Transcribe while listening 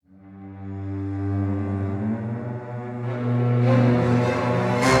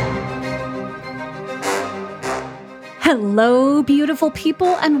beautiful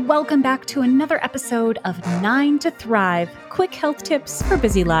people, and welcome back to another episode of 9 to Thrive, quick health tips for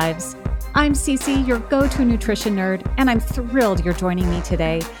busy lives. I'm Cece, your go-to nutrition nerd, and I'm thrilled you're joining me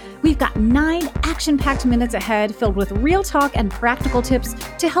today. We've got 9 action-packed minutes ahead filled with real talk and practical tips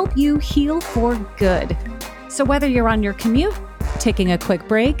to help you heal for good. So whether you're on your commute, taking a quick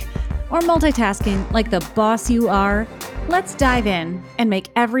break, or multitasking like the boss you are, let's dive in and make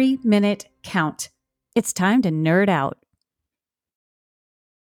every minute count. It's time to nerd out.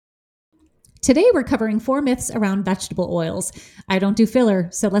 Today, we're covering 4 myths around vegetable oils. I don't do filler,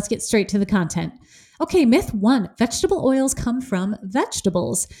 so let's get straight to the content. Okay, myth 1, vegetable oils come from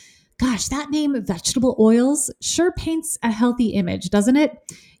vegetables. Gosh, that name, vegetable oils, sure paints a healthy image, doesn't it?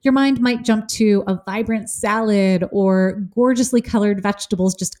 Your mind might jump to a vibrant salad or gorgeously colored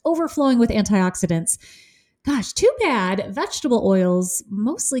vegetables just overflowing with antioxidants. Gosh, too bad. Vegetable oils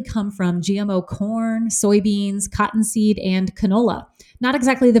mostly come from GMO corn, soybeans, cottonseed, and canola. Not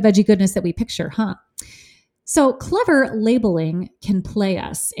exactly the veggie goodness that we picture, huh? So clever labeling can play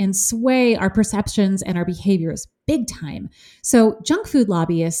us and sway our perceptions and our behaviors big time. So junk food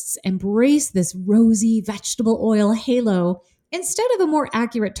lobbyists embrace this rosy vegetable oil halo instead of a more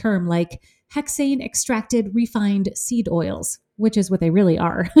accurate term like hexane extracted refined seed oils, which is what they really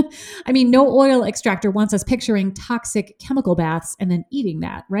are. I mean, no oil extractor wants us picturing toxic chemical baths and then eating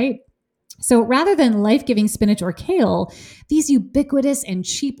that, right? So rather than life-giving spinach or kale, these ubiquitous and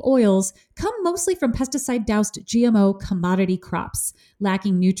cheap oils come mostly from pesticide-doused GMO commodity crops,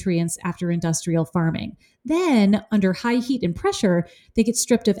 lacking nutrients after industrial farming. Then, under high heat and pressure, they get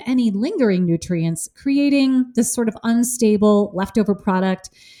stripped of any lingering nutrients, creating this sort of unstable leftover product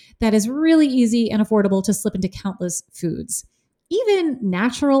that is really easy and affordable to slip into countless foods. Even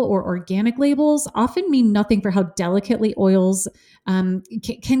natural or organic labels often mean nothing for how delicately oils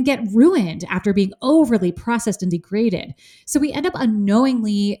can get ruined after being overly processed and degraded. So we end up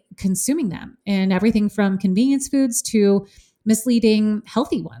unknowingly consuming them in everything from convenience foods to misleading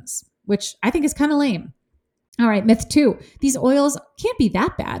healthy ones, which I think is kind of lame. All right, myth 2. These oils can't be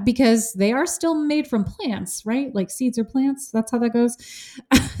that bad because they are still made from plants, right? Like seeds or plants. That's how that goes.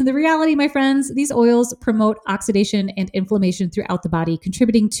 The reality, my friends, these oils promote oxidation and inflammation throughout the body,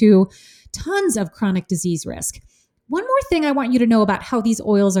 contributing to tons of chronic disease risk. One more thing I want you to know about how these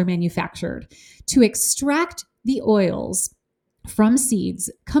oils are manufactured. To extract the oils from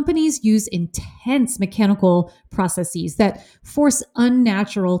seeds, companies use intense mechanical processes that force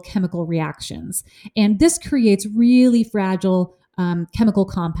unnatural chemical reactions. And this creates really fragile chemical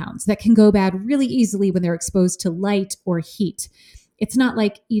compounds that can go bad really easily when they're exposed to light or heat. It's not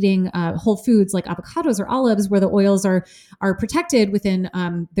like eating whole foods like avocados or olives where the oils are protected within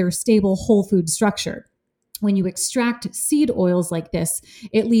their stable whole food structure. When you extract seed oils like this,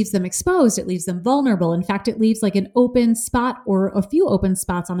 it leaves them exposed, it leaves them vulnerable. In fact, it leaves like an open spot or a few open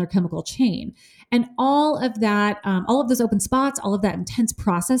spots on their chemical chain. And all of that, all of those open spots, all of that intense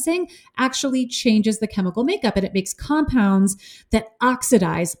processing actually changes the chemical makeup, and it makes compounds that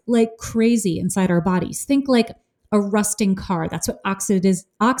oxidize like crazy inside our bodies. Think like a rusting car. That's what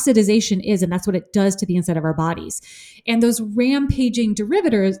oxidization is, and that's what it does to the inside of our bodies. And those rampaging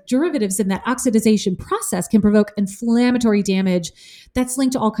derivatives in that oxidization process can provoke inflammatory damage that's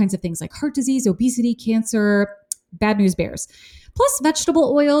linked to all kinds of things like heart disease, obesity, cancer, bad news bears. Plus,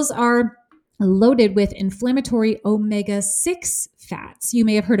 vegetable oils are loaded with inflammatory omega-6 fats. You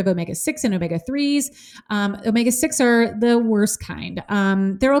may have heard of omega-6 and omega-3s. Omega-6 are the worst kind.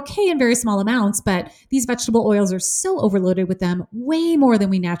 They're okay in very small amounts, but these vegetable oils are so overloaded with them, way more than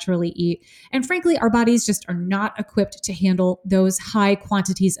we naturally eat. And frankly, our bodies just are not equipped to handle those high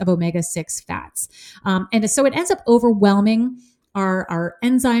quantities of omega-6 fats. And so it ends up overwhelming our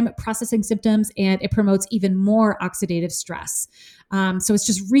enzyme processing symptoms, and it promotes even more oxidative stress. So it's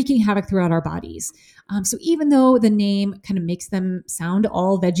just wreaking havoc throughout our bodies. So even though the name kind of makes them sound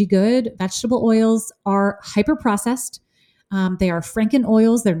all veggie good, vegetable oils are hyper processed. They are Franken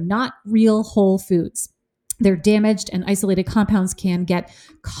oils. They're not real whole foods. Their damaged and isolated compounds can get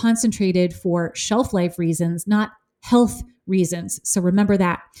concentrated for shelf life reasons, not health reasons. So remember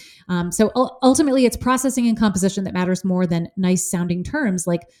that. So ultimately, it's processing and composition that matters more than nice sounding terms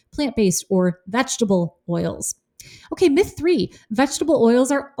like plant-based or vegetable oils. Okay, myth 3, vegetable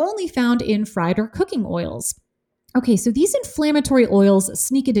oils are only found in fried or cooking oils. Okay, so these inflammatory oils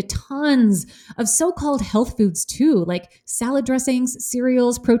sneak into tons of so-called health foods too, like salad dressings,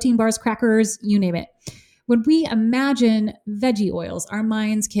 cereals, protein bars, crackers, you name it. When we imagine veggie oils, our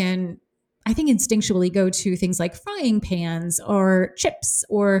minds can, I think, instinctually go to things like frying pans or chips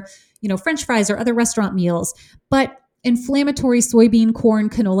or, French fries or other restaurant meals. But inflammatory soybean, corn,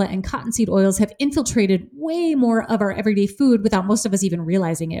 canola, and cottonseed oils have infiltrated way more of our everyday food without most of us even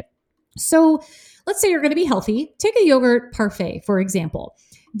realizing it. So let's say you're going to be healthy. Take a yogurt parfait, for example.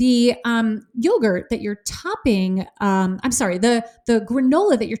 The yogurt that you're topping, the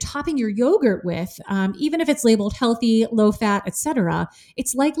granola that you're topping your yogurt with, even if it's labeled healthy, low fat, etc.,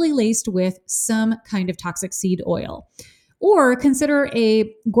 it's likely laced with some kind of toxic seed oil. Or consider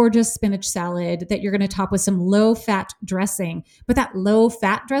a gorgeous spinach salad that you're going to top with some low-fat dressing. But that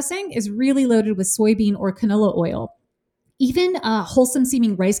low-fat dressing is really loaded with soybean or canola oil. Even wholesome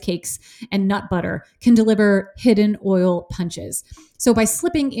seeming rice cakes and nut butter can deliver hidden oil punches. So by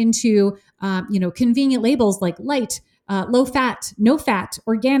slipping into convenient labels like light, low fat, no fat,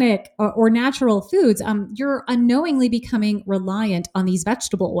 organic, or natural foods, you're unknowingly becoming reliant on these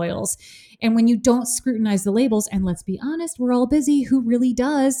vegetable oils. And when you don't scrutinize the labels, and let's be honest, we're all busy. Who really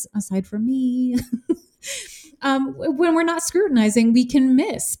does, aside from me? When we're not scrutinizing, we can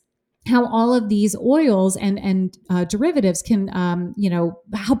miss how all of these oils and derivatives can,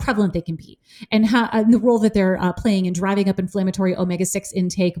 how prevalent they can be, and how the role that they're playing in driving up inflammatory omega-6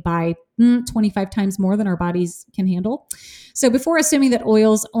 intake by 25 times more than our bodies can handle. So before assuming that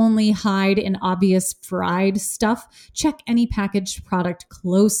oils only hide in obvious fried stuff, check any packaged product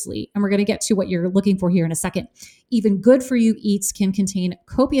closely. And we're going to get to what you're looking for here in a second. Even good for you eats can contain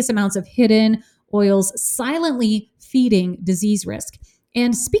copious amounts of hidden oils, silently feeding disease risk.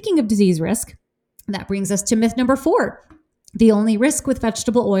 And speaking of disease risk, that brings us to myth number 4. The only risk with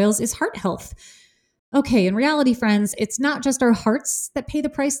vegetable oils is heart health. Okay, in reality, friends, it's not just our hearts that pay the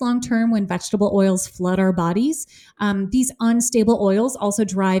price long-term when vegetable oils flood our bodies. These unstable oils also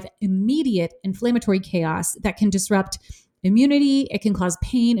drive immediate inflammatory chaos that can disrupt immunity. It can cause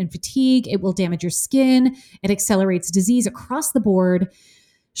pain and fatigue. It will damage your skin. It accelerates disease across the board.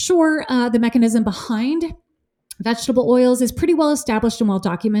 Sure, the mechanism behind vegetable oils is pretty well established and well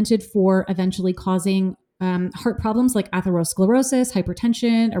documented for eventually causing heart problems like atherosclerosis,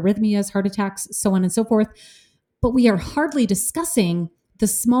 hypertension, arrhythmias, heart attacks, so on and so forth. But we are hardly discussing the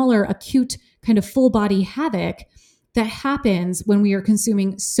smaller, acute, kind of full body havoc that happens when we are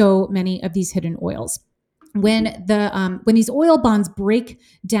consuming so many of these hidden oils. When these oil bonds break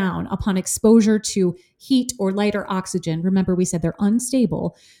down upon exposure to heat or light or oxygen, remember we said they're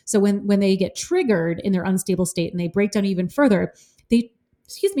unstable. So when they get triggered in their unstable state and they break down even further, they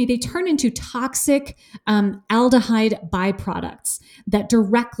turn into toxic aldehyde byproducts that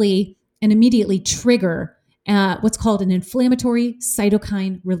directly and immediately trigger what's called an inflammatory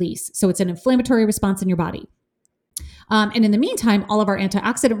cytokine release. So it's an inflammatory response in your body. And in the meantime, all of our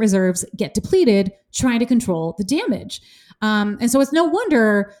antioxidant reserves get depleted trying to control the damage. And so it's no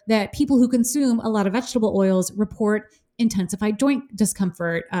wonder that people who consume a lot of vegetable oils report intensified joint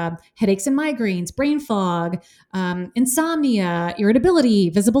discomfort, headaches and migraines, brain fog, insomnia, irritability,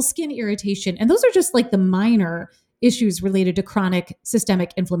 visible skin irritation. And those are just like the minor issues related to chronic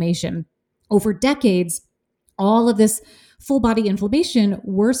systemic inflammation. Over decades, all of this full body inflammation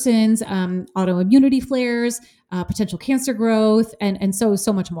worsens autoimmunity flares, potential cancer growth, and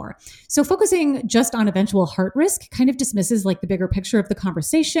so much more. So focusing just on eventual heart risk kind of dismisses like the bigger picture of the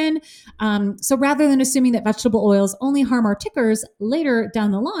conversation. So rather than assuming that vegetable oils only harm our tickers later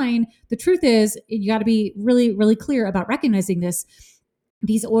down the line, the truth is you got to be really, really clear about recognizing this.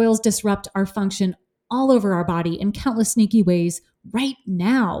 These oils disrupt our function all over our body in countless sneaky ways right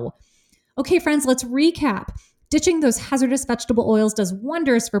now. Okay, friends, let's recap. Ditching those hazardous vegetable oils does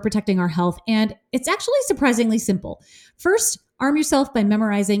wonders for protecting our health, and it's actually surprisingly simple. First, arm yourself by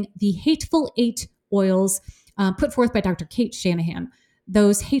memorizing the Hateful Eight oils put forth by Dr. Kate Shanahan.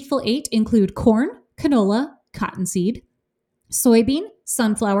 Those Hateful Eight include corn, canola, cottonseed, soybean,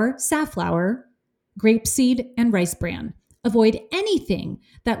 sunflower, safflower, grapeseed, and rice bran. Avoid anything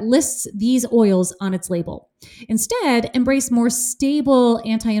that lists these oils on its label. Instead, embrace more stable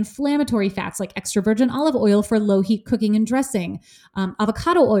anti-inflammatory fats like extra virgin olive oil for low heat cooking and dressing,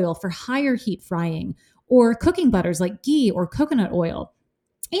 avocado oil for higher heat frying, or cooking butters like ghee or coconut oil.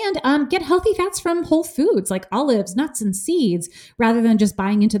 And get healthy fats from whole foods like olives, nuts, and seeds, rather than just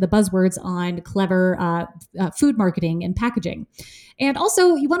buying into the buzzwords on clever food marketing and packaging. And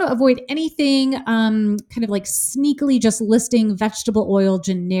also, you want to avoid anything kind of like sneakily just listing vegetable oil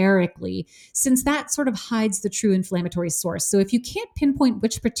generically, since that sort of hides the true inflammatory source. So if you can't pinpoint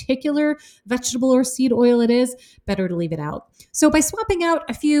which particular vegetable or seed oil it is, better to leave it out. So by swapping out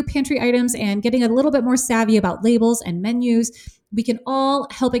a few pantry items and getting a little bit more savvy about labels and menus, we can all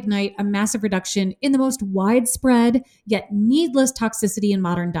help ignite a massive reduction in the most widespread yet needless toxicity in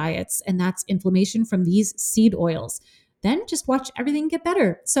modern diets, and that's inflammation from these seed oils. then just watch everything get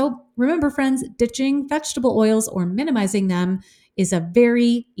better. So remember, friends, ditching vegetable oils or minimizing them is a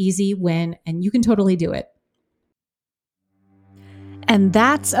very easy win, and you can totally do it. And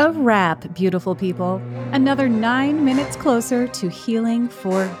that's a wrap, beautiful people. Another 9 minutes closer to healing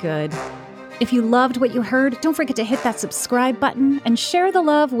for good. If you loved what you heard, don't forget to hit that subscribe button and share the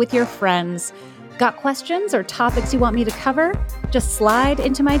love with your friends. Got questions or topics you want me to cover? Just slide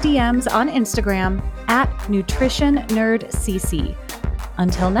into my DMs on Instagram at nutritionnerdcc.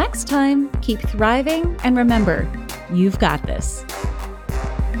 Until next time, keep thriving and remember, you've got this.